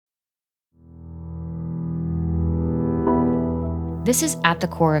This is At the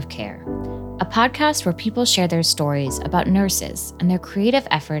Core of Care, a podcast where people share their stories about nurses and their creative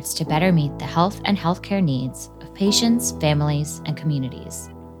efforts to better meet the health and healthcare needs of patients, families, and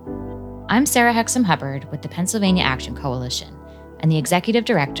communities. I'm Sarah Hexam Hubbard with the Pennsylvania Action Coalition and the Executive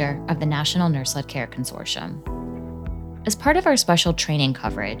Director of the National Nurse-Led Care Consortium. As part of our special training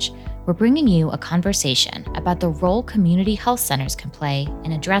coverage, we're bringing you a conversation about the role community health centers can play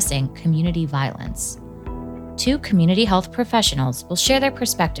in addressing community violence. Two community health professionals will share their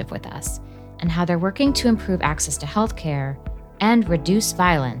perspective with us and how they're working to improve access to health care and reduce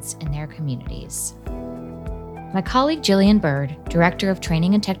violence in their communities. My colleague Jillian Bird, Director of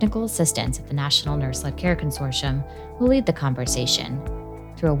Training and Technical Assistance at the National Nurse-Led Care Consortium, will lead the conversation.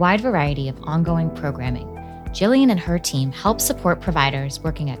 Through a wide variety of ongoing programming, Jillian and her team help support providers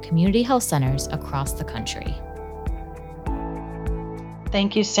working at community health centers across the country.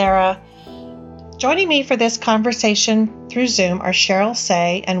 Thank you, Sarah. Joining me for this conversation through Zoom are Cheryl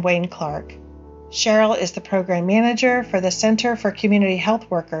Say and Wayne Clark. Cheryl is the Program Manager for the Center for Community Health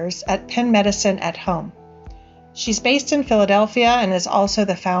Workers at Penn Medicine at Home. She's based in Philadelphia and is also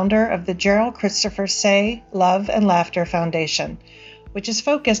the founder of the Gerald Christopher Say Love and Laughter Foundation, which is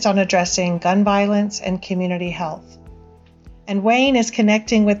focused on addressing gun violence and community health. And Wayne is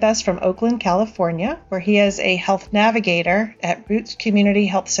connecting with us from Oakland, California, where he is a health navigator at Roots Community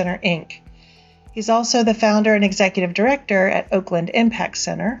Health Center, Inc. He's also the founder and executive director at Oakland Impact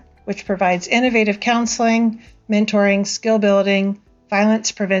Center, which provides innovative counseling, mentoring, skill building,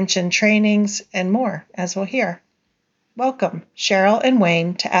 violence prevention trainings, and more, as we'll hear. Welcome, Cheryl and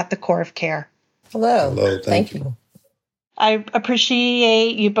Wayne, to At the Core of Care. Hello. Hello, thank you. I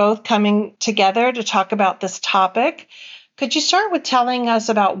appreciate you both coming together to talk about this topic. Could you start with telling us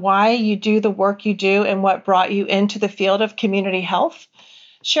about why you do the work you do and what brought you into the field of community health?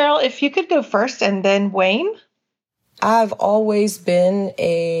 Cheryl, if you could go first, and then Wayne. I've always been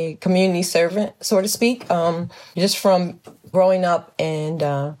a community servant, so to speak, just from growing up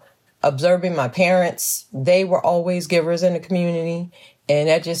and observing my parents. They were always givers in the community, and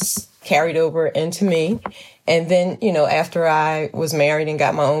that just carried over into me. And then, after I was married and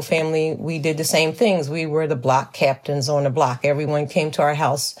got my own family, we did the same things. We were the block captains on the block. Everyone came to our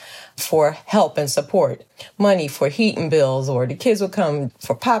house for help and support, money for heating bills, or the kids would come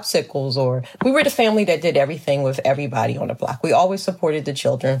for popsicles, or we were the family that did everything with everybody on the block. We always supported the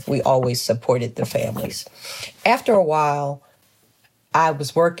children. We always supported the families. After a while, I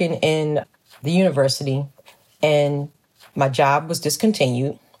was working in the university and my job was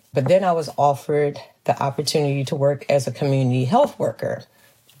discontinued, but then I was offered the opportunity to work as a community health worker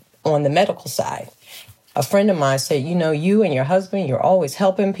on the medical side. A friend of mine said, you and your husband, you're always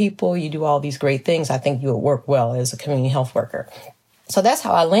helping people. You do all these great things. I think you would work well as a community health worker. So that's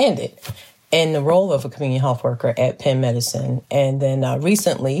how I landed in the role of a community health worker at Penn Medicine. And then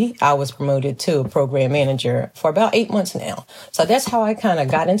recently, I was promoted to a program manager for about 8 months now. So that's how I kind of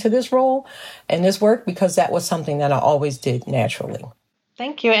got into this role and this work, because that was something that I always did naturally.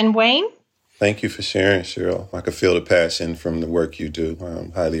 Thank you. And Wayne? Thank you for sharing, Cheryl. I could feel the passion from the work you do.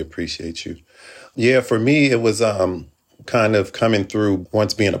 Highly appreciate you. Yeah, for me, it was kind of coming through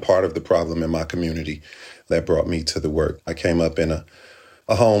once being a part of the problem in my community that brought me to the work. I came up in a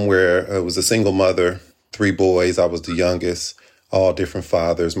home where it was a single mother, 3 boys. I was the youngest, all different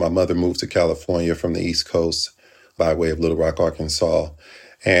fathers. My mother moved to California from the East Coast by way of Little Rock, Arkansas.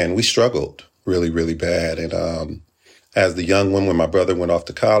 And we struggled really, really bad. And as the young one, when my brother went off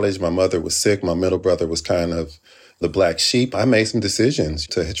to college, my mother was sick. My middle brother was kind of the black sheep. I made some decisions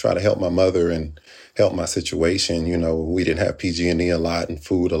to try to help my mother and help my situation. We didn't have PG&E a lot and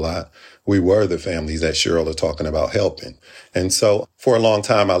food a lot. We were the families that Cheryl are talking about helping. And so for a long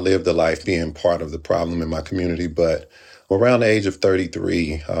time, I lived a life being part of the problem in my community. But around the age of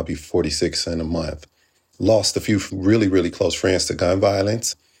 33, I'll be 46 in a month, lost a few really, really close friends to gun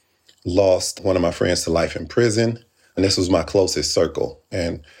violence, lost one of my friends to life in prison. And this was my closest circle.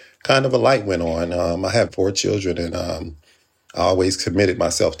 And kind of a light went on. I have 4 children, and I always committed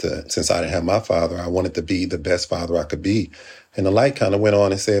myself to, since I didn't have my father, I wanted to be the best father I could be. And the light kind of went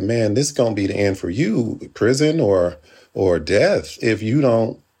on and said, man, this is going to be the end for you, prison or death, if you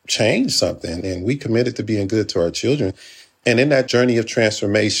don't change something. And we committed to being good to our children. And in that journey of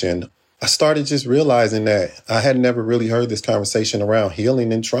transformation, I started just realizing that I had never really heard this conversation around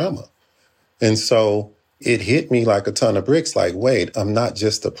healing and trauma. And so it hit me like a ton of bricks, like, wait, I'm not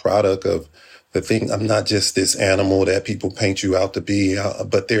just a product of the thing. I'm not just this animal that people paint you out to be,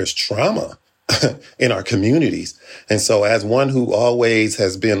 but there's trauma in our communities. And so as one who always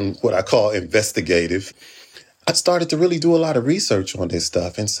has been what I call investigative, I started to really do a lot of research on this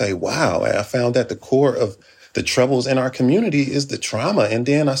stuff and say, wow, I found at the core of the troubles in our community is the trauma. And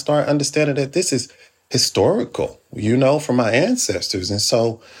then I start understanding that this is historical, from my ancestors. And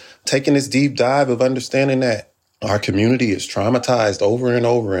so taking this deep dive of understanding that our community is traumatized over and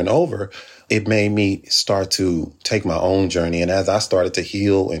over and over, it made me start to take my own journey. And as I started to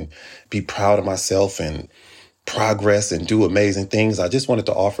heal and be proud of myself and progress and do amazing things, I just wanted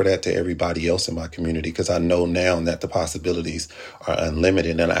to offer that to everybody else in my community, because I know now that the possibilities are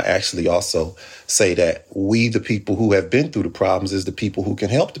unlimited. And I actually also say that we, the people who have been through the problems, is the people who can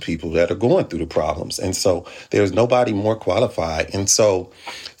help the people that are going through the problems. And so there's nobody more qualified. And so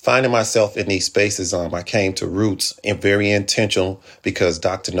finding myself in these spaces, I came to Roots and very intentional, because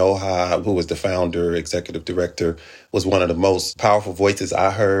Dr. Noha, who was the founder, executive director, was one of the most powerful voices I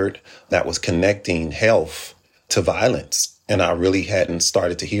heard that was connecting health to violence. And I really hadn't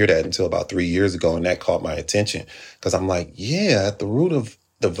started to hear that until about 3 years ago. And that caught my attention, because I'm like, yeah, at the root of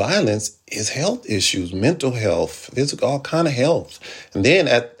the violence is health issues, mental health, physical, all kind of health. And then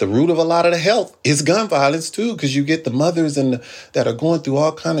at the root of a lot of the health is gun violence too, because you get the mothers that are going through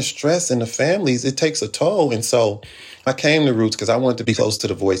all kind of stress in the families. It takes a toll. And so I came to Roots because I wanted to be close to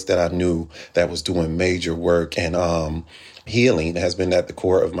the voice that I knew that was doing major work, and healing has been at the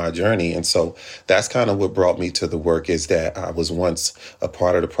core of my journey. And so that's kind of what brought me to the work, is that I was once a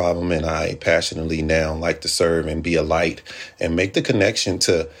part of the problem, and I passionately now like to serve and be a light and make the connection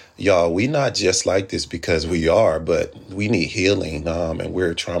to y'all. We not just like this because we are, but we need healing, and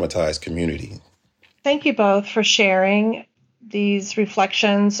we're a traumatized community. Thank you both for sharing these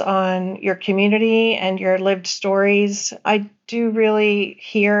reflections on your community and your lived stories. I do really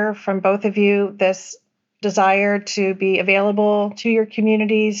hear from both of you this desire to be available to your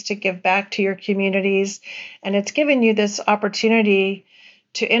communities, to give back to your communities. And it's given you this opportunity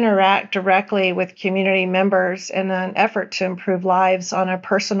to interact directly with community members in an effort to improve lives on a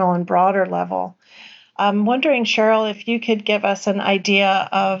personal and broader level. I'm wondering, Cheryl, if you could give us an idea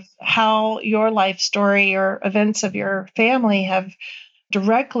of how your life story or events of your family have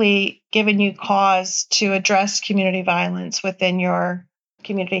directly given you cause to address community violence within your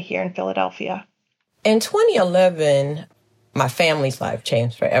community here in Philadelphia. In 2011, my family's life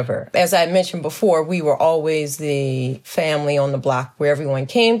changed forever. As I mentioned before, we were always the family on the block where everyone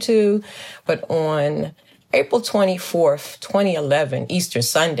came to. But on April 24th, 2011, Easter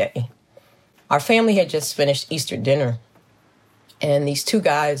Sunday, our family had just finished Easter dinner. And these two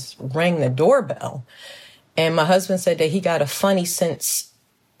guys rang the doorbell. And my husband said that he got a funny sense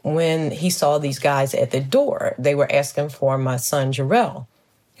when he saw these guys at the door. They were asking for my son, Jarrell,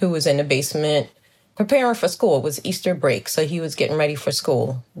 who was in the basement preparing for school. It was Easter break, so he was getting ready for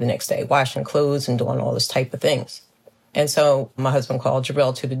school the next day, washing clothes and doing all this type of things. And so my husband called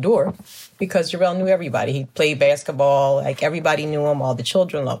Jarrell to the door because Jarrell knew everybody. He played basketball, like everybody knew him, all the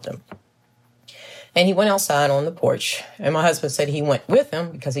children loved him. And he went outside on the porch, and my husband said he went with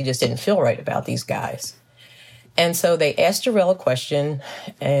him because he just didn't feel right about these guys. And so they asked Jarrell a question,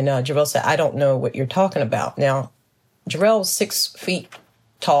 and Jarrell said, "I don't know what you're talking about." Now, Jarrell was 6 feet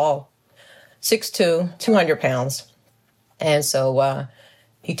tall, 6'2", 200 pounds. And so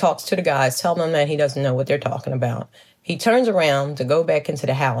he talks to the guys, telling them that he doesn't know what they're talking about. He turns around to go back into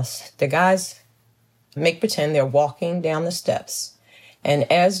the house. The guys make pretend they're walking down the steps. And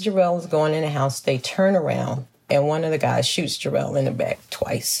as Jarrell is going in the house, they turn around, and one of the guys shoots Jarrell in the back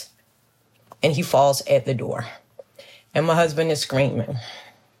twice. And he falls at the door. And my husband is screaming.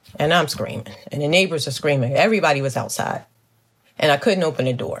 And I'm screaming. And the neighbors are screaming. Everybody was outside. And I couldn't open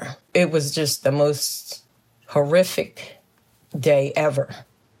the door. It was just the most horrific day ever.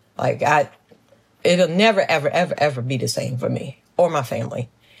 Like, it'll never, ever, ever, ever be the same for me or my family.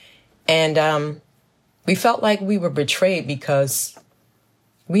 And we felt like we were betrayed because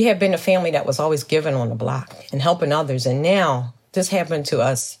we had been a family that was always giving on the block and helping others. And now this happened to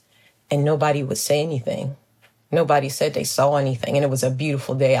us and nobody would say anything. Nobody said they saw anything. And it was a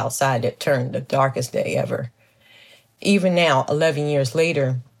beautiful day outside that turned the darkest day ever. Even now, 11 years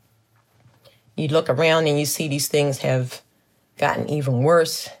later, you look around and you see these things have gotten even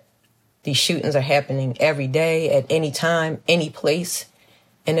worse. These shootings are happening every day, at any time, any place.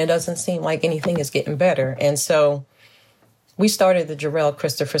 And it doesn't seem like anything is getting better. And so we started the Jarrell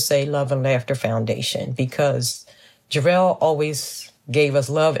Christopher Say Love and Laughter Foundation because Jarrell always gave us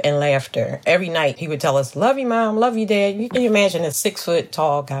love and laughter. Every night he would tell us, "Love you, Mom, love you, Dad." You can imagine a 6 foot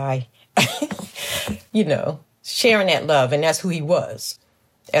tall guy, sharing that love. And that's who he was.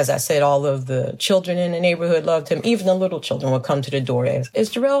 As I said, all of the children in the neighborhood loved him. Even the little children would come to the door and ask, "Is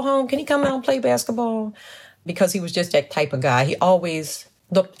Jarrell home? Can he come out and play basketball?" Because he was just that type of guy. He always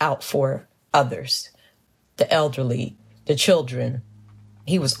looked out for others, the elderly, the children,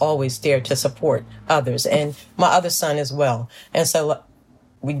 he was always there to support others, and my other son as well. And so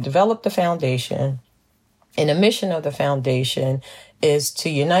we developed the foundation, and the mission of the foundation is to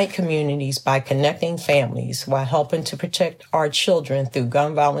unite communities by connecting families while helping to protect our children through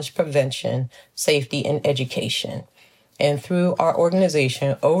gun violence prevention, safety, and education. And through our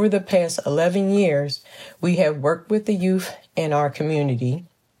organization, over the past 11 years, we have worked with the youth in our community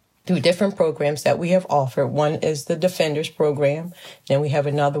through different programs that we have offered. One is the Defenders Program. Then we have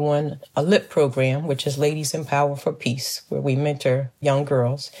another one, a LIP program, which is Ladies in Power for Peace, where we mentor young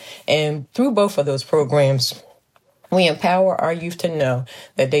girls. And through both of those programs, we empower our youth to know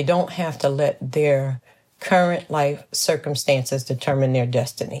that they don't have to let their current life circumstances determine their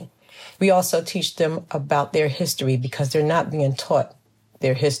destiny. We also teach them about their history because they're not being taught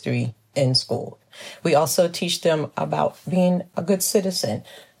their history in school. We also teach them about being a good citizen,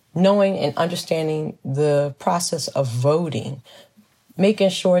 knowing and understanding the process of voting, making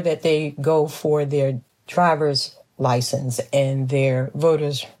sure that they go for their driver's license and their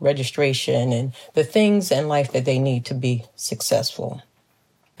voter's registration and the things in life that they need to be successful.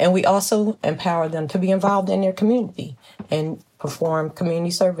 And we also empower them to be involved in their community and perform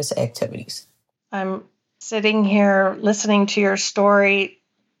community service activities. I'm sitting here listening to your story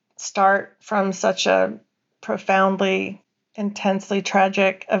start from such a profoundly, intensely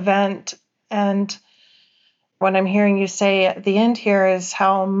tragic event. And what I'm hearing you say at the end here is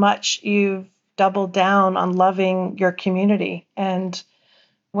how much you've doubled down on loving your community. And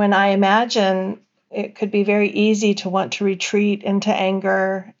when I imagine, it could be very easy to want to retreat into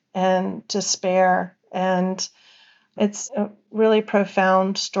anger and despair. And it's a really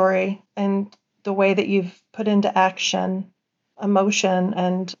profound story, and the way that you've put into action emotion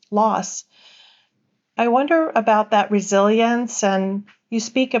and loss. I wonder about that resilience, and you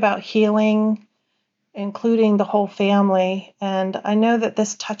speak about healing, including the whole family. And I know that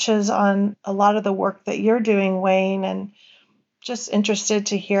this touches on a lot of the work that you're doing, Wayne, and just interested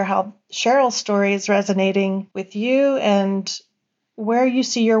to hear how Cheryl's story is resonating with you and where you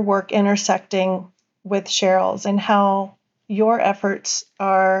see your work intersecting with Cheryl's and how your efforts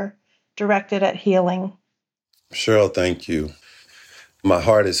are directed at healing. Cheryl, thank you. My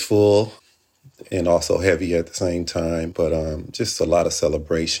heart is full and also heavy at the same time, but just a lot of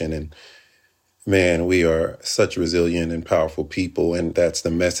celebration. And man, we are such resilient and powerful people. And that's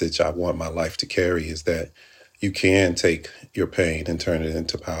the message I want my life to carry, is that you can take your pain and turn it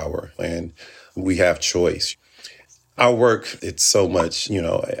into power. And we have choice. Our work, it's so much,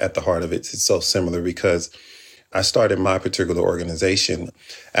 at the heart of it, it's so similar because I started my particular organization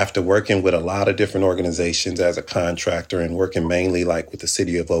after working with a lot of different organizations as a contractor and working mainly like with the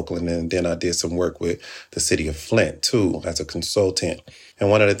city of Oakland. And then I did some work with the city of Flint too as a consultant. And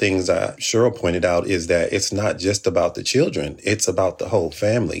one of the things Cheryl pointed out is that it's not just about the children, it's about the whole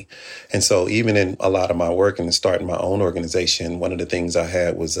family. And so even in a lot of my work and starting my own organization, one of the things I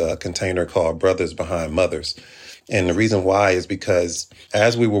had was a container called Brothers Behind Mothers. And the reason why is because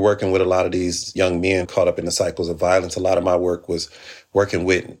as we were working with a lot of these young men caught up in the cycles of violence, a lot of my work was working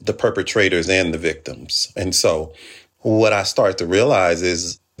with the perpetrators and the victims. And so what I started to realize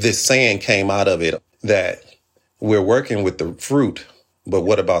is this saying came out of it that we're working with the fruit, but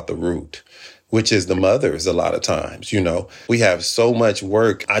what about the root? Which is the mothers a lot of times, We have so much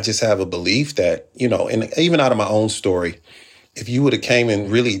work. I just have a belief that, and even out of my own story, if you would have came and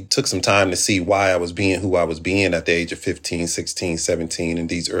really took some time to see why I was being who I was being at the age of 15, 16, 17, in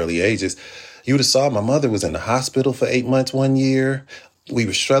these early ages, you would have saw my mother was in the hospital for 8 months one year. We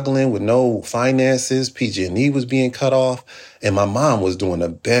were struggling with no finances. PG&E was being cut off. And my mom was doing the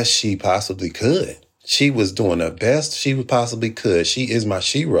best she possibly could. She was doing the best she possibly could. She is my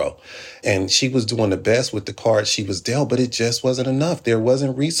shero. And she was doing the best with the cards she was dealt, but it just wasn't enough. There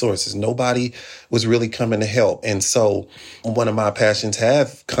wasn't resources. Nobody was really coming to help. And so one of my passions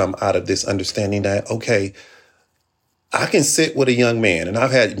have come out of this understanding that, okay, I can sit with a young man, and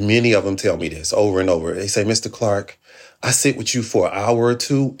I've had many of them tell me this over and over. They say, Mr. Clark, I sit with you for an hour or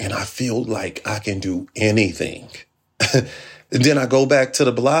two, and I feel like I can do anything. And then I go back to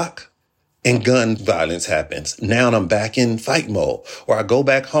the block, and gun violence happens. Now I'm back in fight mode. Or I go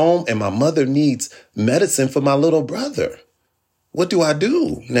back home and my mother needs medicine for my little brother. What do I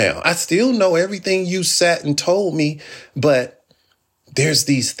do now? I still know everything you sat and told me, but there's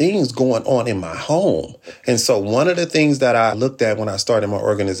these things going on in my home. And so one of the things that I looked at when I started my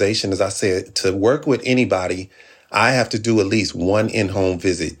organization is I said, to work with anybody, I have to do at least one in-home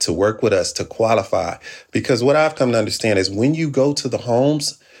visit to work with us to qualify. Because what I've come to understand is when you go to the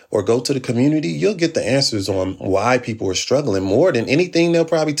homes, or go to the community, you'll get the answers on why people are struggling more than anything they'll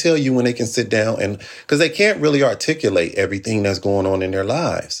probably tell you when they can sit down, and because they can't really articulate everything that's going on in their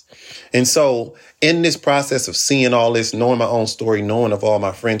lives. And so in this process of seeing all this, knowing my own story, knowing of all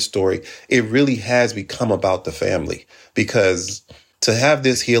my friends' story, it really has become about the family, because to have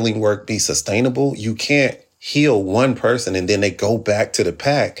this healing work be sustainable, you can't heal one person and then they go back to the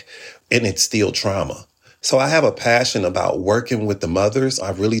pack and it's still trauma. So I have a passion about working with the mothers.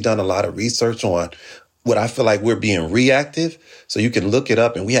 I've really done a lot of research on what I feel like we're being reactive. So you can look it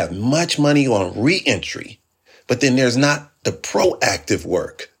up, and we have much money on reentry, but then there's not the proactive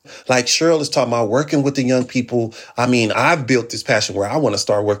work. Like Cheryl is talking about working with the young people. I mean, I've built this passion where I want to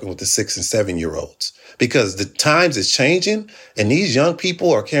start working with the 6 and 7-year-olds, because the times is changing and these young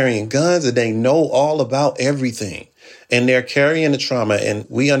people are carrying guns and they know all about everything and they're carrying the trauma. And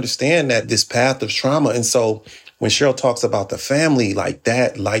we understand that this path of trauma. And so when Cheryl talks about the family, like,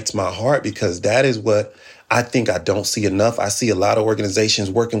 that lights my heart, because that is what I think I don't see enough. I see a lot of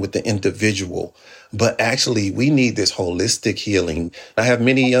organizations working with the individual, but actually we need this holistic healing. I have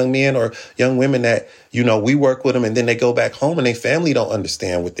many young men or young women that, we work with them and then they go back home and their family don't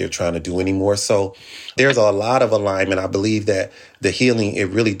understand what they're trying to do anymore. So there's a lot of alignment. I believe that the healing, it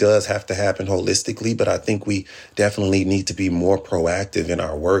really does have to happen holistically, but I think we definitely need to be more proactive in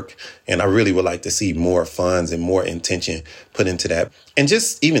our work. And I really would like to see more funds and more intention put into that. And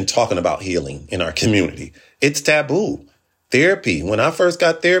just even talking about healing in our community, it's taboo. Therapy. When I first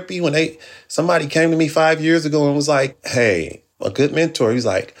got therapy, somebody came to me 5 years ago and was like, hey, a good mentor, he's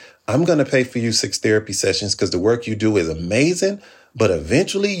like, I'm going to pay for you 6 therapy sessions because the work you do is amazing, but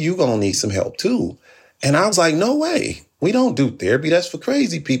eventually you're going to need some help too. And I was like, no way. We don't do therapy. That's for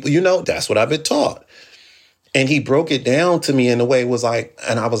crazy people. That's what I've been taught. And he broke it down to me in a way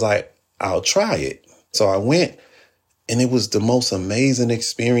and I was like, I'll try it. So I went, and it was the most amazing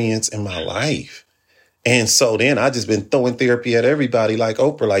experience in my life. And so then I just been throwing therapy at everybody, like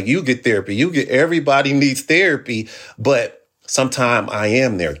Oprah, like, you get therapy, everybody needs therapy. But sometimes I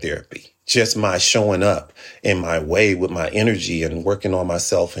am their therapy, just my showing up in my way with my energy and working on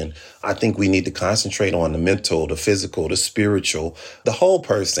myself. And I think we need to concentrate on the mental, the physical, the spiritual, the whole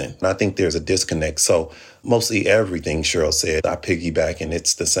person. And I think there's a disconnect. So mostly everything Cheryl said, I piggyback, and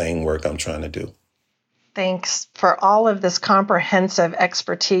it's the same work I'm trying to do. Thanks for all of this comprehensive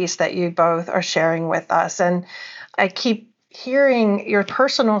expertise that you both are sharing with us. And I keep hearing your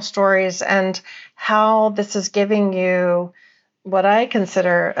personal stories and how this is giving you what I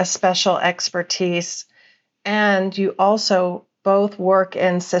consider a special expertise. And you also both work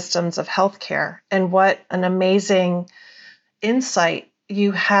in systems of healthcare, and what an amazing insight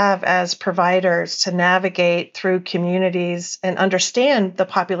you have as providers to navigate through communities and understand the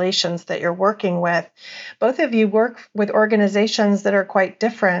populations that you're working with. Both of you work with organizations that are quite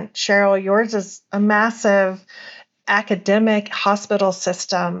different. Cheryl, yours is a massive academic hospital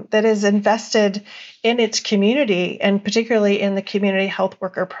system that is invested in its community, and particularly in the community health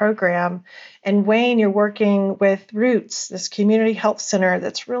worker program. And Wayne, you're working with Roots, this community health center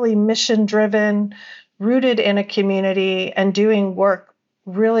that's really mission driven, rooted in a community, and doing work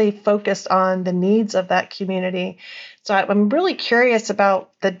really focused on the needs of that community. So I'm really curious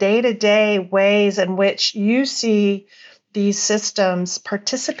about the day-to-day ways in which you see these systems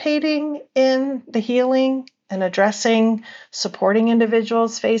participating in the healing and addressing, supporting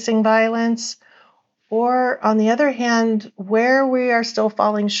individuals facing violence, or on the other hand, where we are still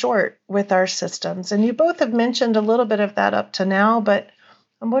falling short with our systems. And you both have mentioned a little bit of that up to now, but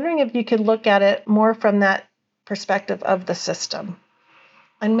I'm wondering if you could look at it more from that perspective of the system.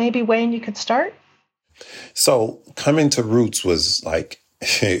 And maybe, Wayne, you could start? So coming to Roots was like,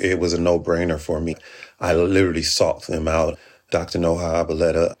 it was a no-brainer for me. I literally sought them out. Dr. Noha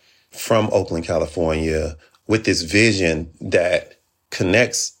Abaleta from Oakland, California, with this vision that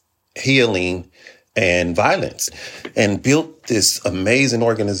connects healing and violence, and built this amazing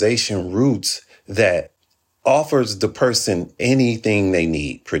organization, Roots, that offers the person anything they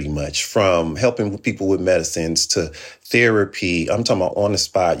need, pretty much, from helping people with medicines to therapy. I'm talking about on the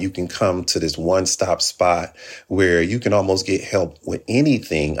spot. You can come to this one-stop spot where you can almost get help with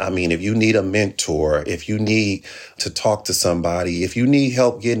anything. I mean, if you need a mentor, if you need to talk to somebody, if you need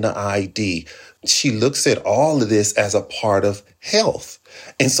help getting an ID, she looks at all of this as a part of health.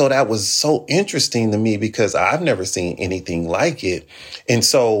 And so that was so interesting to me because I've never seen anything like it. And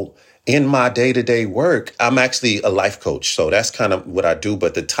so in my day-to-day work, I'm actually a life coach. So that's kind of what I do.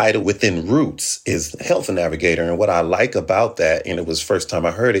 But the title within Roots is Health Navigator. And what I like about that, and it was the first time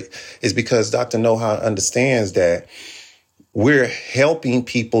I heard it, is because Dr. Noha understands that we're helping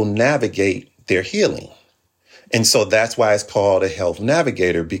people navigate their healing. And so that's why it's called a health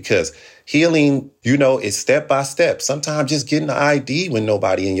navigator, because healing, is step by step. Sometimes just getting an ID when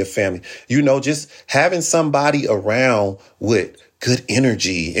nobody in your family, just having somebody around with good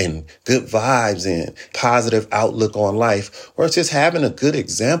energy and good vibes and positive outlook on life, or just having a good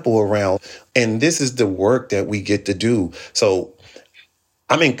example around. And this is the work that we get to do. So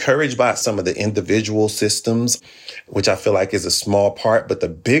I'm encouraged by some of the individual systems, which I feel like is a small part, but the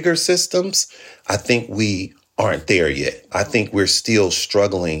bigger systems, I think we aren't there yet. I think we're still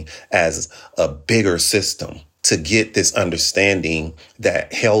struggling as a bigger system to get this understanding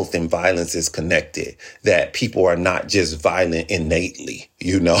that health and violence is connected, that people are not just violent innately.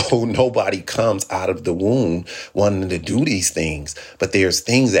 Nobody comes out of the womb wanting to do these things, but there's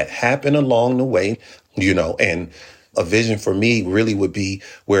things that happen along the way, and a vision for me really would be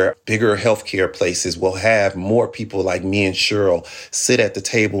where bigger healthcare places will have more people like me and Cheryl sit at the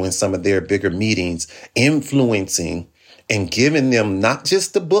table in some of their bigger meetings, influencing and giving them not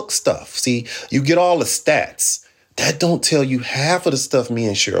just the book stuff. See, you get all the stats. That don't tell you half of the stuff me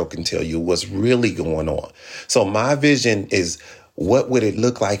and Cheryl can tell you what's really going on. So my vision is, what would it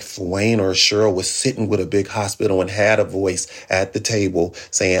look like if Wayne or Cheryl was sitting with a big hospital and had a voice at the table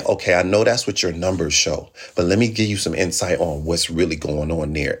saying, okay, I know that's what your numbers show, but let me give you some insight on what's really going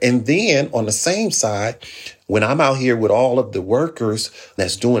on there. And then on the same side, when I'm out here with all of the workers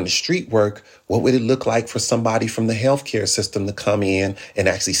that's doing the street work, what would it look like for somebody from the healthcare system to come in and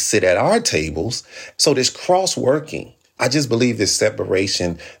actually sit at our tables? So this cross-working. I just believe this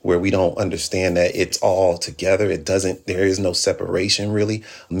separation where we don't understand that it's all together. There is no separation really.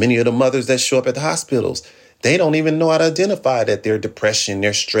 Many of the mothers that show up at the hospitals, they don't even know how to identify that their depression,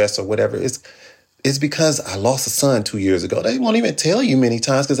 their stress or whatever is because I lost a son 2 years ago. They won't even tell you many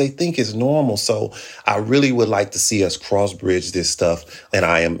times because they think it's normal. So I really would like to see us cross bridge this stuff. And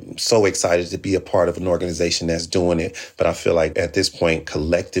I am so excited to be a part of an organization that's doing it. But I feel like at this point,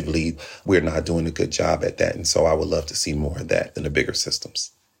 collectively, we're not doing a good job at that. And so I would love to see more of that in the bigger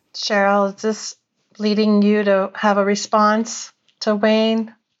systems. Cheryl, is this leading you to have a response to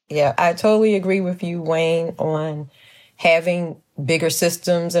Wayne? Yeah, I totally agree with you, Wayne, on having bigger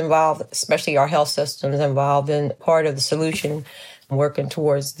systems involved, especially our health systems involved in part of the solution, working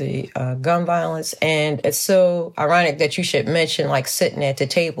towards the gun violence. And it's so ironic that you should mention like sitting at the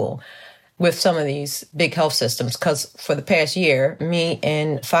table with some of these big health systems, because for the past year, me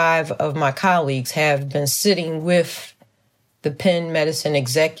and 5 of my colleagues have been sitting with the Penn Medicine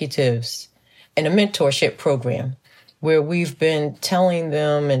executives in a mentorship program where we've been telling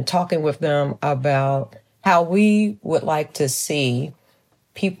them and talking with them about how we would like to see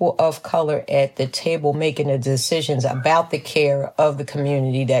people of color at the table making the decisions about the care of the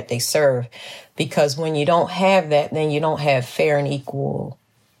community that they serve. Because when you don't have that, then you don't have fair and equal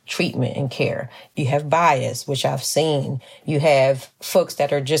treatment and care. You have bias, which I've seen. You have folks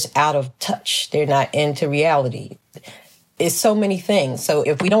that are just out of touch. They're not into reality. It's so many things. So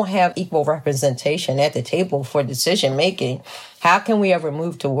if we don't have equal representation at the table for decision making, how can we ever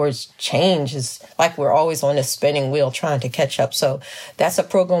move towards change? It's like we're always on a spinning wheel trying to catch up. So that's a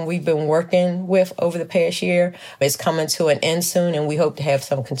program we've been working with over the past year. It's coming to an end soon, and we hope to have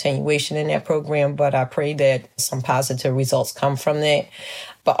some continuation in that program. But I pray that some positive results come from that.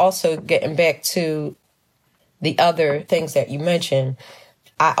 But also getting back to the other things that you mentioned,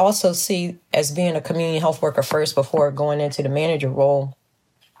 I also see as being a community health worker first before going into the manager role,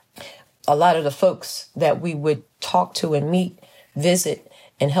 a lot of the folks that we would talk to and meet, visit,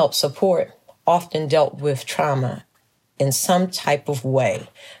 and help support often dealt with trauma in some type of way.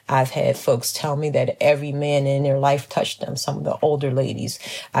 I've had folks tell me that every man in their life touched them, some of the older ladies.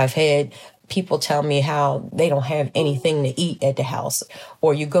 I've had people tell me how they don't have anything to eat at the house.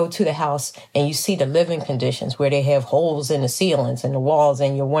 Or you go to the house and you see the living conditions where they have holes in the ceilings and the walls,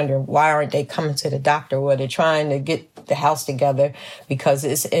 and you're wondering, why aren't they coming to the doctor? Or they're trying to get the house together because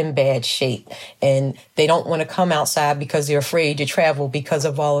it's in bad shape. And they don't want to come outside because they're afraid to travel because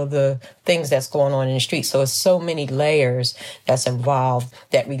of all of the things that's going on in the street. So it's so many layers that's involved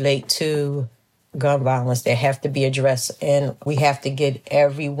that relate to gun violence that have to be addressed, and we have to get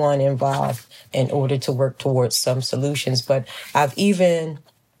everyone involved in order to work towards some solutions. But I've even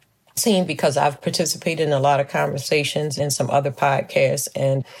seen, because I've participated in a lot of conversations in some other podcasts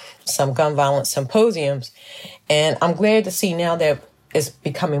and some gun violence symposiums, and I'm glad to see now that it's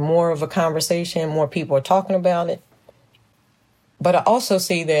becoming more of a conversation, more people are talking about it. But I also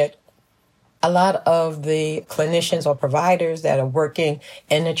see that a lot of the clinicians or providers that are working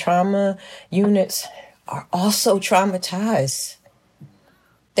in the trauma units are also traumatized.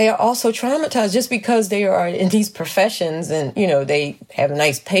 They are also traumatized just because they are in these professions and, you know, they have a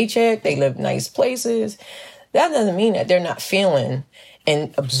nice paycheck, they live nice places. That doesn't mean that they're not feeling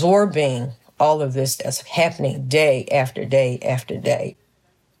and absorbing all of this that's happening day after day after day.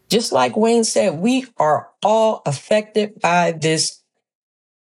 Just like Wayne said, we are all affected by this.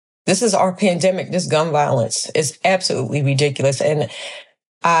 This is our pandemic, this gun violence is absolutely ridiculous. And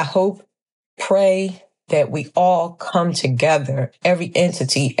I hope, pray that we all come together, every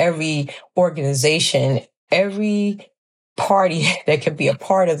entity, every organization, every party that could be a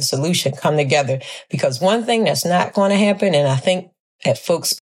part of the solution come together. Because one thing that's not going to happen, and I think that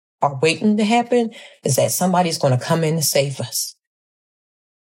folks are waiting to happen, is that somebody's going to come in to save us.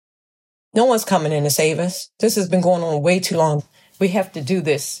 No one's coming in to save us. This has been going on way too long. We have to do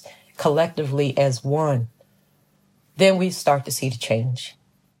this collectively as one. Then we start to see the change.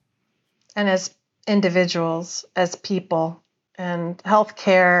 And as individuals, as people, and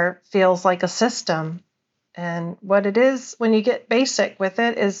healthcare feels like a system. And what it is, when you get basic with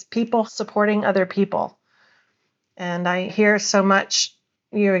it, is people supporting other people. And I hear so much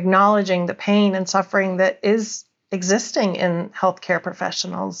you acknowledging the pain and suffering that is existing in healthcare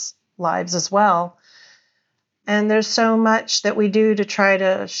professionals' lives as well. And there's so much that we do to try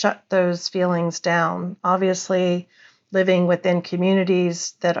to shut those feelings down. Obviously, living within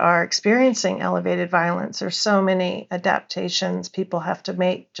communities that are experiencing elevated violence, there's so many adaptations people have to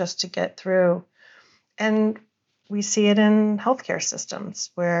make just to get through. And we see it in healthcare systems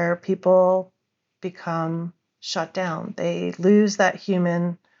where people become shut down. They lose that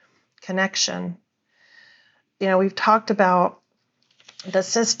human connection. You know, we've talked about the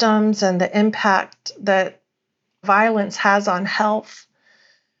systems and the impact that violence has on health.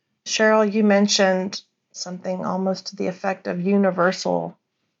 Cheryl, you mentioned something almost to the effect of universal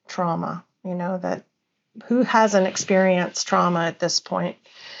trauma, that who hasn't experienced trauma at this point?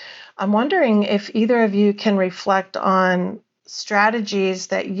 I'm wondering if either of you can reflect on strategies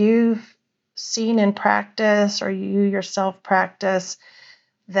that you've seen in practice or you yourself practice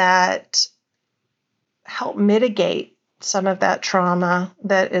that help mitigate some of that trauma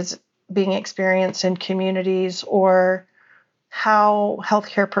that is being experienced in communities, or how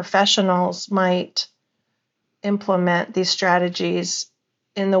healthcare professionals might implement these strategies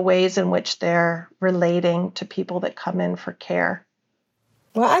in the ways in which they're relating to people that come in for care.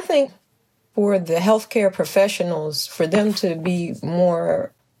 Well, I think for the healthcare professionals, for them to be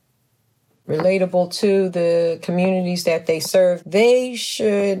more relatable to the communities that they serve, they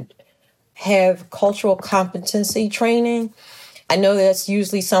should have cultural competency training. I know that's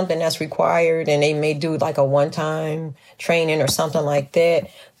usually something that's required, and they may do like a one-time training or something like that.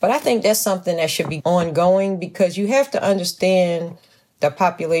 But I think that's something that should be ongoing, because you have to understand the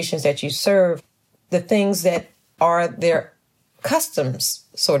populations that you serve, the things that are their customs,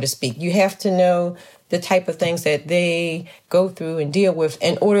 so to speak. You have to know the type of things that they go through and deal with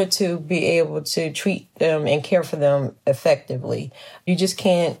in order to be able to treat them and care for them effectively. You just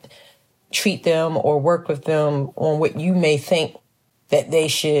can't treat them or work with them on what you may think that they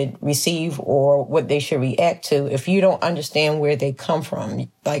should receive or what they should react to if you don't understand where they come from.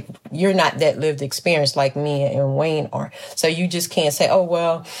 Like, you're not that lived experience like me and Wayne are. So you just can't say, oh,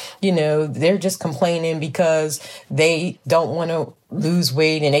 well, they're just complaining because they don't want to lose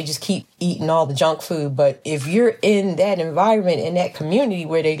weight and they just keep eating all the junk food. But if you're in that environment, in that community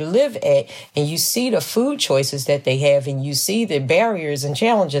where they live at, and you see the food choices that they have and you see the barriers and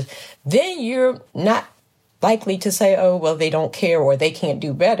challenges, then you're not likely to say, oh, well, they don't care or they can't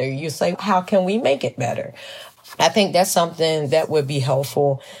do better. You say, how can we make it better? I think that's something that would be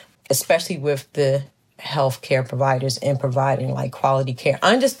helpful, especially with the healthcare providers in providing like quality care.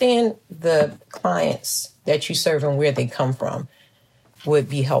 Understand the clients that you serve and where they come from would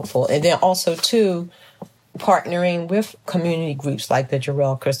be helpful. And then also, too, partnering with community groups like the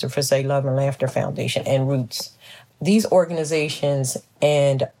Jarrell Christopher Say Love and Laughter Foundation and Roots. These organizations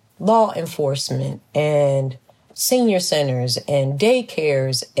and law enforcement and senior centers and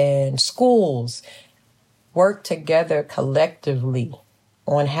daycares and schools work together collectively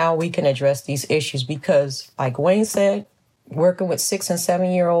on how we can address these issues. Because, like Wayne said, working with 6 and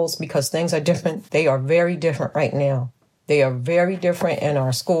 7-year-olds, because things are different, they are very different right now. They are very different in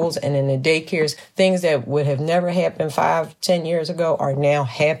our schools and in the daycares. Things that would have never happened 5-10 years ago are now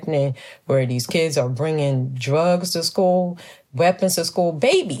happening, where these kids are bringing drugs to school, weapons to school,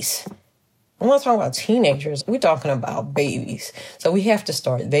 babies. I'm not talking about teenagers. We're talking about babies. So we have to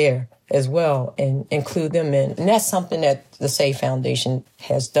start there as well and include them in. And that's something that the SAY Foundation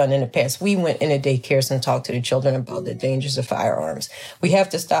has done in the past. We went into daycares and talked to the children about the dangers of firearms. We have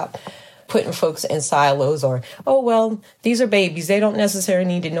to stop putting folks in silos, or, oh, well, these are babies. They don't necessarily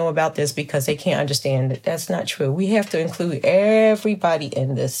need to know about this because they can't understand it. That's not true. We have to include everybody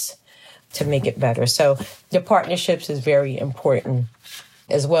in this. to make it better. So the partnerships is very important,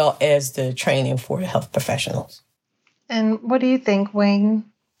 as well as the training for health professionals. And what do you think, Wayne?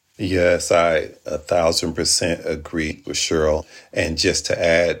 Yes, I 1,000% agree with Cheryl. And just to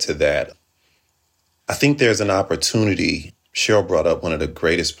add to that, I think there's an opportunity. Cheryl brought up one of the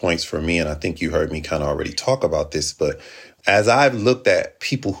greatest points for me, and I think you heard me kind of already talk about this, but as I've looked at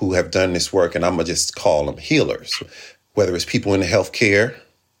people who have done this work, and I'm going to just call them healers, whether it's people in the healthcare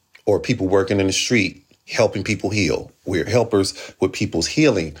or people working in the street, helping people heal. We're helpers with people's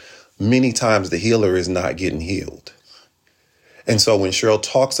healing. Many times the healer is not getting healed. And so when Cheryl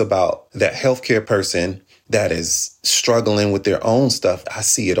talks about that healthcare person that is struggling with their own stuff, I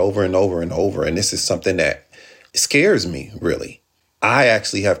see it over and over and over. And this is something that scares me, really. I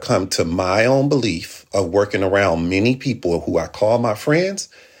actually have come to my own belief of working around many people who I call my friends,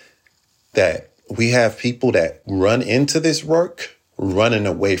 that we have people that run into this work running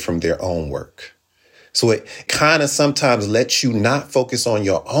away from their own work. So it kind of sometimes lets you not focus on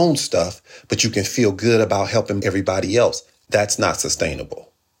your own stuff, but you can feel good about helping everybody else. That's not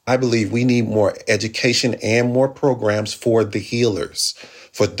sustainable. I believe we need more education and more programs for the healers,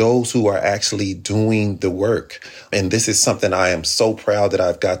 for those who are actually doing the work. And this is something I am so proud that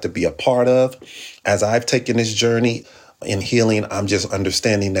I've got to be a part of. As I've taken this journey in healing, I'm just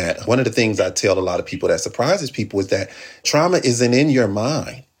understanding that one of the things I tell a lot of people that surprises people is that trauma isn't in your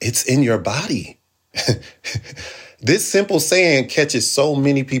mind. It's in your body. This simple saying catches so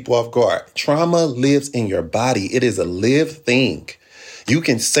many people off guard. Trauma lives in your body. It is a live thing. You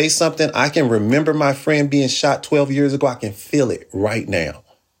can say something. I can remember my friend being shot 12 years ago. I can feel it right now.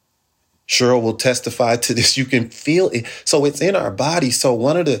 Cheryl will testify to this. You can feel it. So it's in our body. So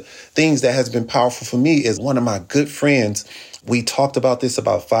one of the things that has been powerful for me is one of my good friends. We talked about this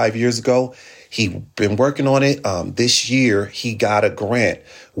about 5 years ago. He'd been working on it. This year, he got a grant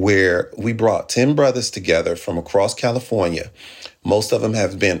where we brought 10 brothers together from across California. Most of them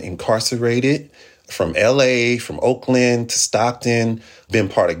have been incarcerated from LA, from Oakland to Stockton, been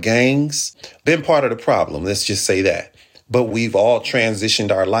part of gangs, been part of the problem. Let's just say that. But we've all transitioned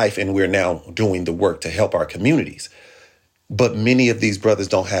our life and we're now doing the work to help our communities. But many of these brothers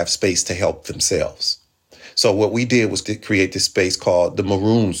don't have space to help themselves. So what we did was to create this space called the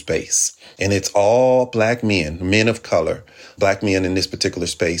Maroon Space. And it's all Black men of color, Black men in this particular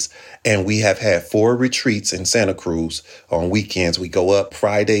space. And we have had 4 retreats in Santa Cruz on weekends. We go up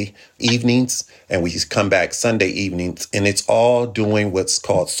Friday evenings and we come back Sunday evenings. And it's all doing what's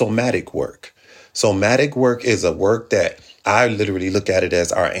called somatic work. Somatic work is a work that I literally look at it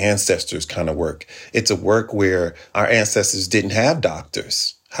as our ancestors kind of work. It's a work where our ancestors didn't have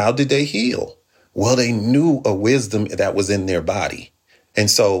doctors. How did they heal? Well, they knew a wisdom that was in their body. And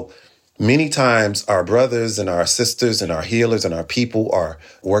so many times our brothers and our sisters and our healers and our people are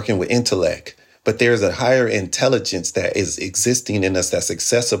working with intellect, but there's a higher intelligence that is existing in us that's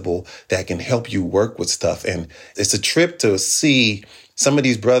accessible that can help you work with stuff. And it's a trip to see some of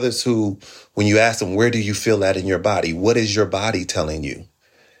these brothers who, when you ask them, where do you feel that in your body? What is your body telling you?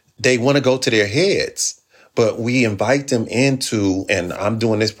 They want to go to their heads. But we invite them into, and I'm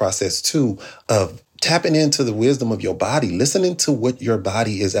doing this process too, of tapping into the wisdom of your body, listening to what your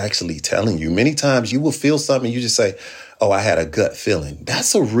body is actually telling you. Many times you will feel something, you just say, oh, I had a gut feeling.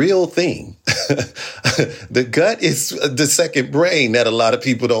 That's a real thing. The gut is the second brain that a lot of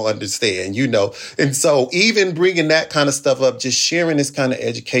people don't understand, you know. And so even bringing that kind of stuff up, just sharing this kind of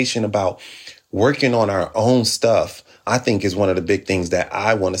education about working on our own stuff, I think is one of the big things that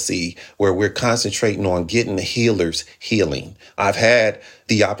I want to see, where we're concentrating on getting the healers healing. I've had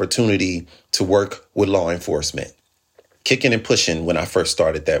the opportunity to work with law enforcement, kicking and pushing when I first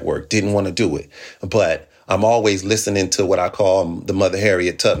started that work. Didn't want to do it, but I'm always listening to what I call the Mother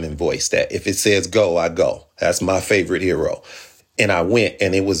Harriet Tubman voice, that if it says go, I go. That's my favorite hero. And I went,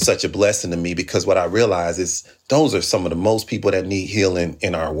 and it was such a blessing to me, because what I realized is those are some of the most people that need healing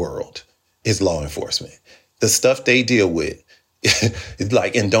in our world is law enforcement. The stuff they deal with,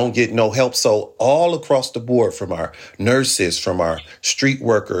 and don't get no help. So all across the board, from our nurses, from our street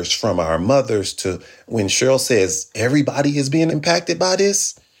workers, from our mothers, to when Cheryl says everybody is being impacted by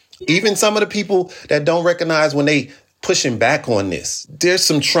this, even some of the people that don't recognize when they pushing back on this, there's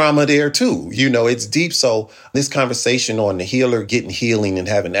some trauma there too. You know, it's deep. So this conversation on the healer getting healing and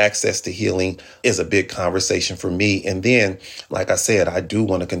having access to healing is a big conversation for me. And then, like I said, I do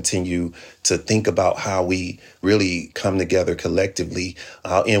want to continue to think about how we really come together collectively.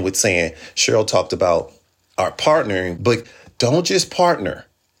 I'll end with saying, Cheryl talked about our partnering, but don't just partner.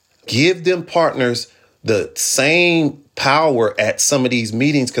 Give them partners the same power at some of these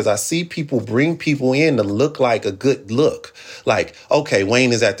meetings because I see people bring people in to look like a good look. Like, okay,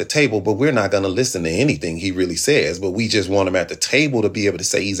 Wayne is at the table, but we're not going to listen to anything he really says, but we just want him at the table to be able to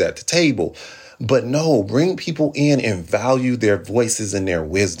say he's at the table. But no, bring people in and value their voices and their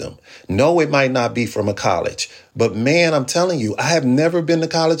wisdom. No, it might not be from a college, but man, I'm telling you, I have never been to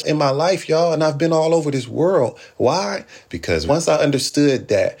college in my life, y'all, and I've been all over this world. Why? Because once I understood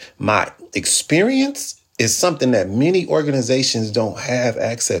that my experience is something that many organizations don't have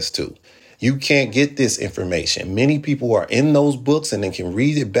access to. You can't get this information. Many people are in those books and they can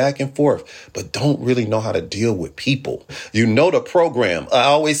read it back and forth, but don't really know how to deal with people. You know the program. I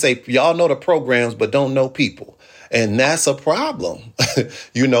always say, y'all know the programs, but don't know people. And that's a problem,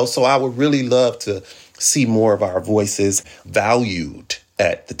 so I would really love to see more of our voices valued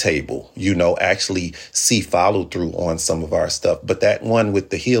at the table, actually see follow through on some of our stuff. But that one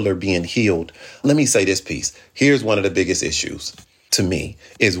with the healer being healed, let me say this piece. Here's one of the biggest issues to me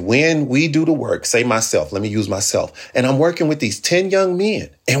is when we do the work, say myself, let me use myself, and I'm working with these 10 young men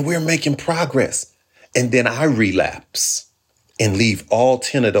and we're making progress. And then I relapse and leave all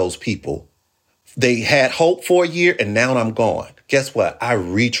 10 of those people. They had hope for a year and now I'm gone. Guess what? I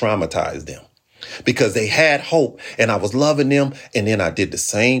re-traumatized them because they had hope and I was loving them. And then I did the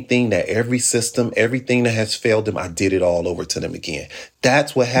same thing that every system, everything that has failed them, I did it all over to them again.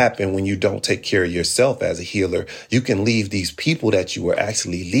 That's what happened when you don't take care of yourself as a healer. You can leave these people that you were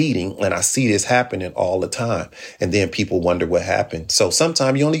actually leading. And I see this happening all the time. And then people wonder what happened. So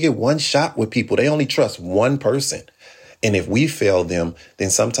sometimes you only get one shot with people. They only trust one person. And if we fail them,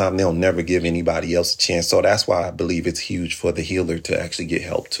 then sometimes they'll never give anybody else a chance. So that's why I believe it's huge for the healer to actually get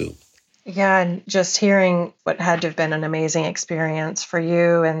help too. Yeah, and just hearing what had to have been an amazing experience for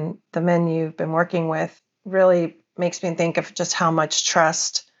you and the men you've been working with really makes me think of just how much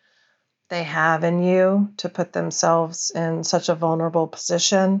trust they have in you to put themselves in such a vulnerable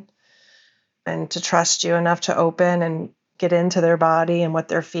position and to trust you enough to open and get into their body and what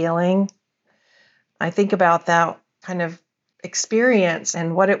they're feeling. I think about that kind of experience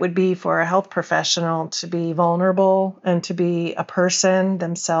and what it would be for a health professional to be vulnerable and to be a person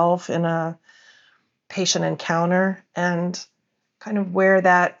themselves in a patient encounter, and kind of where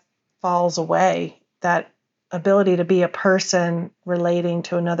that falls away, that ability to be a person relating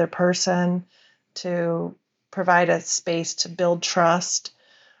to another person, to provide a space to build trust.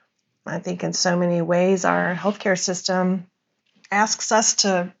 I think in so many ways our healthcare system asks us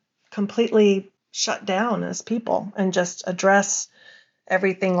to completely shut down as people and just address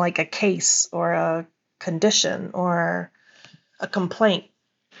everything like a case or a condition or a complaint.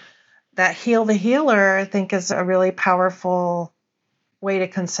 That Heal the Healer, I think, is a really powerful way to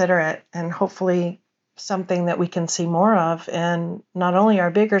consider it, and hopefully something that we can see more of in not only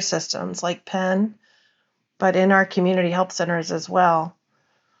our bigger systems like Penn, but in our community health centers as well.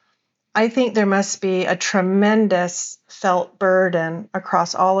 I think there must be a tremendous felt burden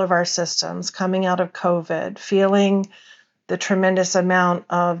across all of our systems coming out of COVID, feeling the tremendous amount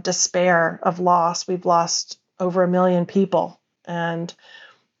of despair, of loss. We've lost over 1 million people. And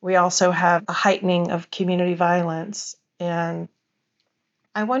we also have a heightening of community violence. And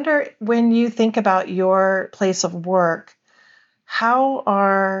I wonder, when you think about your place of work, how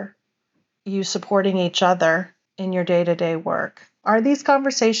are you supporting each other in your day-to-day work? Are these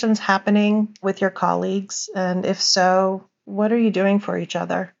conversations happening with your colleagues? And if so, what are you doing for each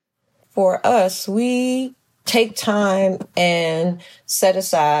other? For us, we take time and set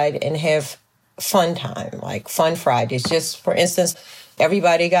aside and have fun time, like fun Fridays. Just for instance,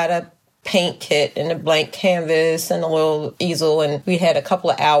 everybody got a paint kit and a blank canvas and a little easel. And we had a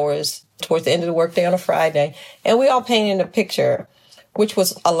couple of hours towards the end of the workday on a Friday. And we all painted a picture, which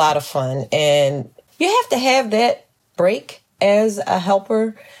was a lot of fun. And you have to have that break as a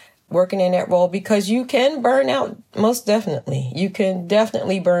helper working in that role, because you can burn out. Most definitely. You can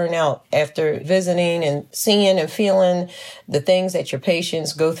definitely burn out after visiting and seeing and feeling the things that your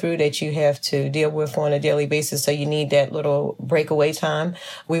patients go through that you have to deal with on a daily basis. So you need that little breakaway time.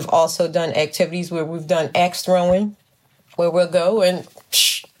 We've also done activities where we've done axe throwing, where we'll go and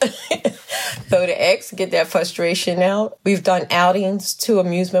throw the axe, get that frustration out. We've done outings to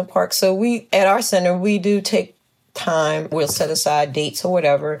amusement parks. So at our center, we do take time. We'll set aside dates or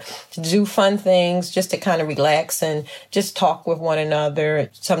whatever to do fun things, just to kind of relax and just talk with one another.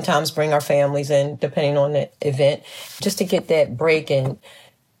 Sometimes bring our families in, depending on the event, just to get that break and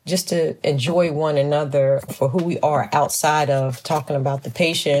just to enjoy one another for who we are outside of talking about the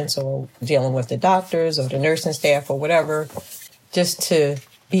patients or dealing with the doctors or the nursing staff or whatever, just to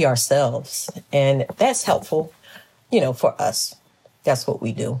be ourselves. And that's helpful, for us. That's what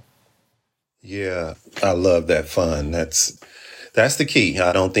we do. Yeah, I love that fun. That's the key.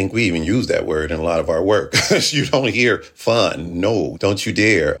 I don't think we even use that word in a lot of our work. You don't hear fun. No, don't you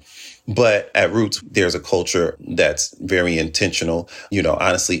dare. But at Roots, there's a culture that's very intentional.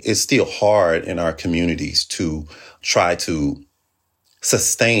 Honestly, it's still hard in our communities to try to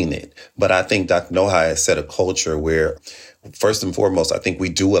sustain it. But I think Dr. Nohai has set a culture where, first and foremost, I think we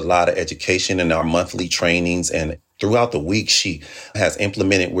do a lot of education in our monthly trainings. And throughout the week, she has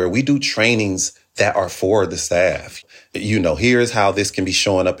implemented where we do trainings that are for the staff. Here's how this can be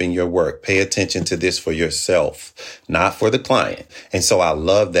showing up in your work. Pay attention to this for yourself, not for the client. And so I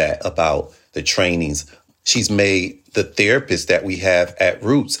love that about the trainings. She's made the therapists that we have at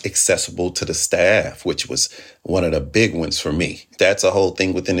Roots accessible to the staff, which was one of the big ones for me. That's a whole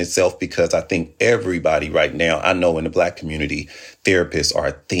thing within itself, because I think everybody right now, I know in the Black community, therapists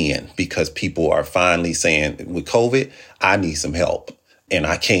are thin because people are finally saying, with COVID, I need some help. And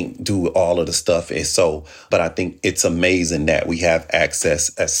I can't do all of the stuff. But I think it's amazing that we have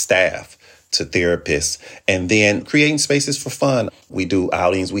access as staff to therapists, and then creating spaces for fun. We do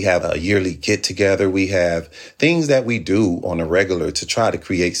outings. We have a yearly get together. We have things that we do on a regular to try to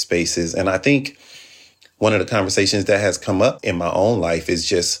create spaces. And I think one of the conversations that has come up in my own life is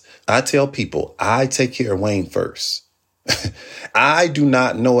just, I tell people, I take care of Wayne first. I do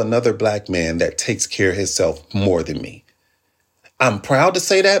not know another Black man that takes care of himself more than me. I'm proud to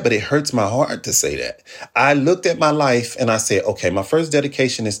say that, but it hurts my heart to say that. I looked at my life and I said, okay, my first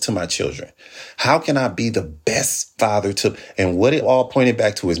dedication is to my children. How can I be the best father to, and what it all pointed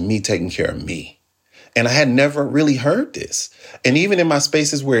back to is me taking care of me. And I had never really heard this. And even in my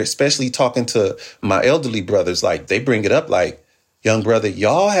spaces where, especially talking to my elderly brothers, like they bring it up like, young brother,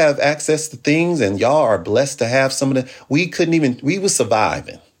 y'all have access to things and y'all are blessed to have some of the, we were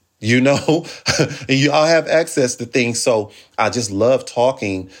surviving. Y'all have access to things. So I just love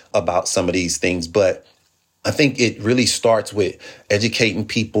talking about some of these things. But I think it really starts with educating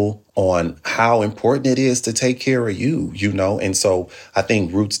people on how important it is to take care of you. And so I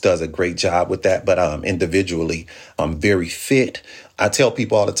think Roots does a great job with that. But individually, I'm very fit. I tell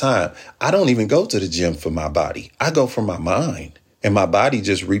people all the time, I don't even go to the gym for my body. I go for my mind. And my body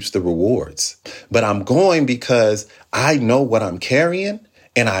just reaps the rewards. But I'm going because I know what I'm carrying.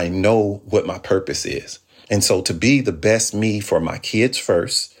 And I know what my purpose is. And so to be the best me for my kids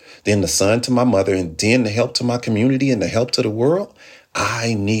first, then the son to my mother, and then the help to my community and the help to the world,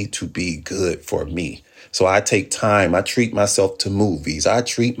 I need to be good for me. So I take time. I treat myself to movies. I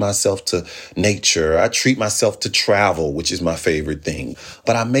treat myself to nature. I treat myself to travel, which is my favorite thing.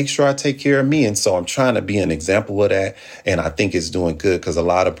 But I make sure I take care of me. And so I'm trying to be an example of that. And I think it's doing good because a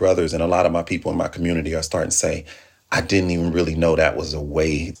lot of brothers and a lot of my people in my community are starting to say, I didn't even really know that was a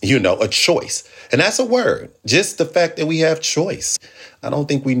way, a choice. And that's a word. Just the fact that we have choice. I don't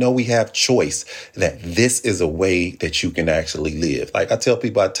think we know we have choice, that this is a way that you can actually live. Like I tell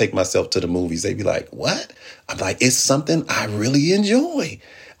people I take myself to the movies. They be like, what? I'm like, it's something I really enjoy.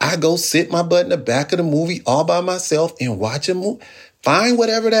 I go sit my butt in the back of the movie all by myself and watch a movie. Find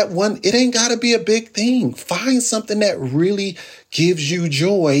whatever that one, it ain't got to be a big thing. Find something that really gives you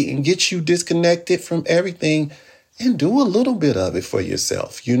joy and gets you disconnected from everything. And do a little bit of it for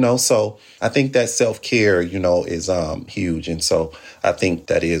yourself, So I think that self-care, is huge. And so I think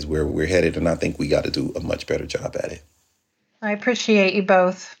that is where we're headed. And I think we got to do a much better job at it. I appreciate you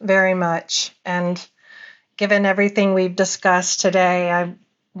both very much. And given everything we've discussed today, I'm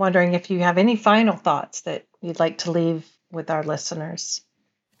wondering if you have any final thoughts that you'd like to leave with our listeners.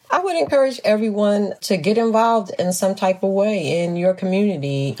 I would encourage everyone to get involved in some type of way in your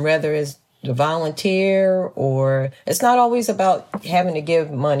community, whether it's to volunteer, or it's not always about having to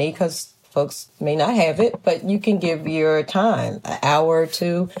give money because folks may not have it, but you can give your time, an hour or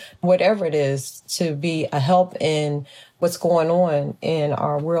two, whatever it is, to be a help in what's going on in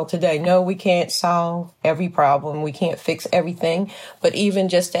our world today. No, we can't solve every problem. We can't fix everything, but even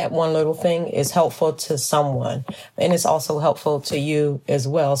just that one little thing is helpful to someone. And it's also helpful to you as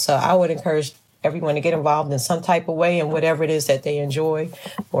well. So I would encourage everyone to get involved in some type of way and whatever it is that they enjoy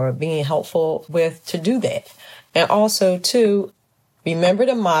or being helpful with, to do that. And also, too, remember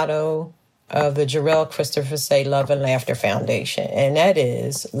the motto of the Jarrell Christopher Say Love and Laughter Foundation. And that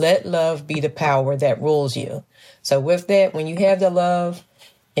is, let love be the power that rules you. So with that, when you have the love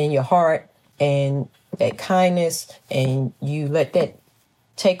in your heart and that kindness and you let that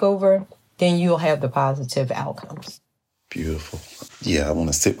take over, then you'll have the positive outcomes. Beautiful. Yeah, I want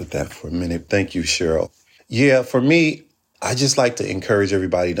to sit with that for a minute. Thank you, Cheryl. Yeah, for me, I just like to encourage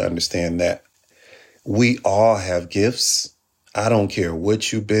everybody to understand that we all have gifts. I don't care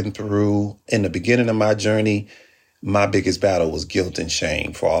what you've been through. In the beginning of my journey, My biggest battle was guilt and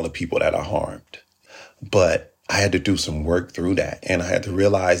shame for all the people that I harmed. But I had to do some work through that. And I had to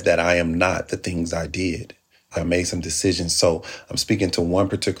realize that I am not the things I did. I made some decisions. So I'm speaking to one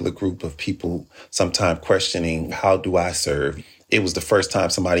particular group of people, sometime questioning, how do I serve? It was the first time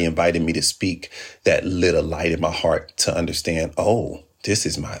somebody invited me to speak that lit a light in my heart to understand, oh, this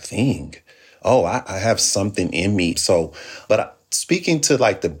is my thing. Oh, I have something in me. Speaking to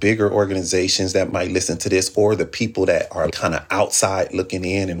like the bigger organizations that might listen to this, or the people that are kind of outside looking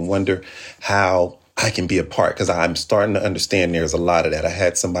in and wonder how I can be a part, because I'm starting to understand there's a lot of that. I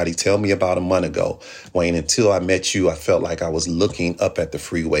had somebody tell me about a month ago, Wayne, until I met you, I felt like I was looking up at the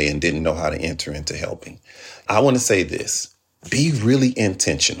freeway and didn't know how to enter into helping. I want to say this. Be really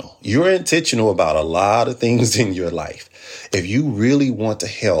intentional. You're intentional about a lot of things in your life. If you really want to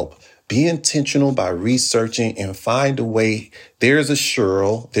help, be intentional by researching and find a way. There's a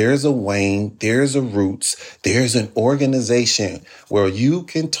Cheryl, there's a Wayne, there's a Roots, there's an organization where you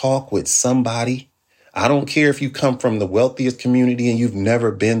can talk with somebody. I don't care if you come from the wealthiest community and you've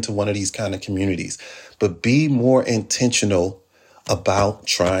never been to one of these kind of communities, but be more intentional about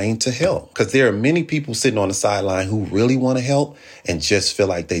trying to help, because there are many people sitting on the sideline who really want to help and just feel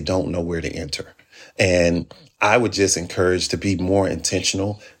like they don't know where to enter. And I would just encourage to be more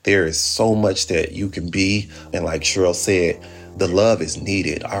intentional. There is so much that you can be. And like Cheryl said, the love is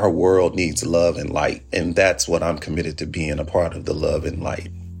needed. Our world needs love and light. And that's what I'm committed to being, a part of the love and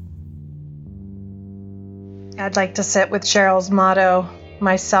light. I'd like to sit with Cheryl's motto,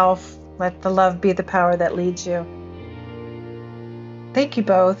 myself, let the love be the power that leads you. Thank you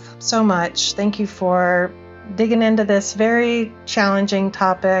both so much. Thank you for digging into this very challenging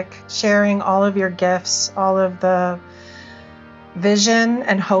topic, sharing all of your gifts, all of the vision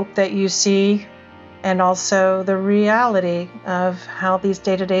and hope that you see, and also the reality of how these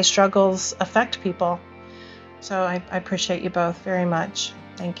day-to-day struggles affect people. So I appreciate you both very much.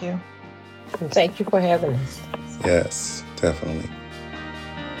 Thank you. Thank you for having us. Yes, definitely.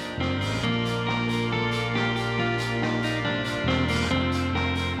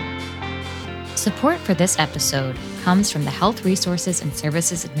 Support for this episode comes from the Health Resources and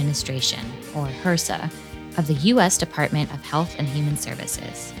Services Administration, or HRSA, of the U.S. Department of Health and Human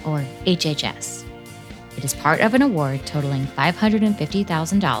Services, or HHS. It is part of an award totaling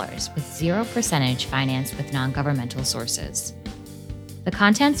 $550,000 with 0% financed with non-governmental sources. The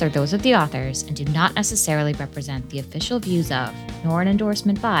contents are those of the authors and do not necessarily represent the official views of, nor an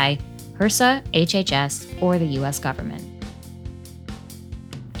endorsement by, HRSA, HHS, or the U.S. government.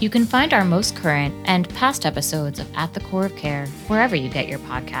 You can find our most current and past episodes of At the Core of Care wherever you get your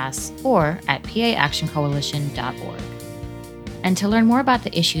podcasts or at paactioncoalition.org. And to learn more about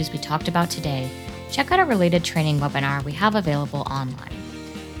the issues we talked about today, check out a related training webinar we have available online.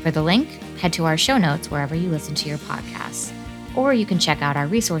 For the link, head to our show notes wherever you listen to your podcasts, or you can check out our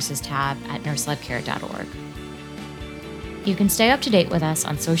resources tab at nurseledcare.org. You can stay up to date with us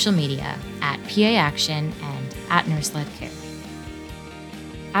on social media at PAAction and at NurseLedCare.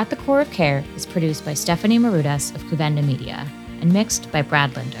 At the Core of Care is produced by Stephanie Marudas of Kubenda Media and mixed by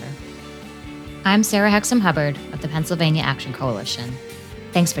Brad Linder. I'm Sarah Hexam Hubbard of the Pennsylvania Action Coalition.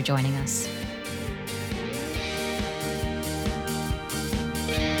 Thanks for joining us.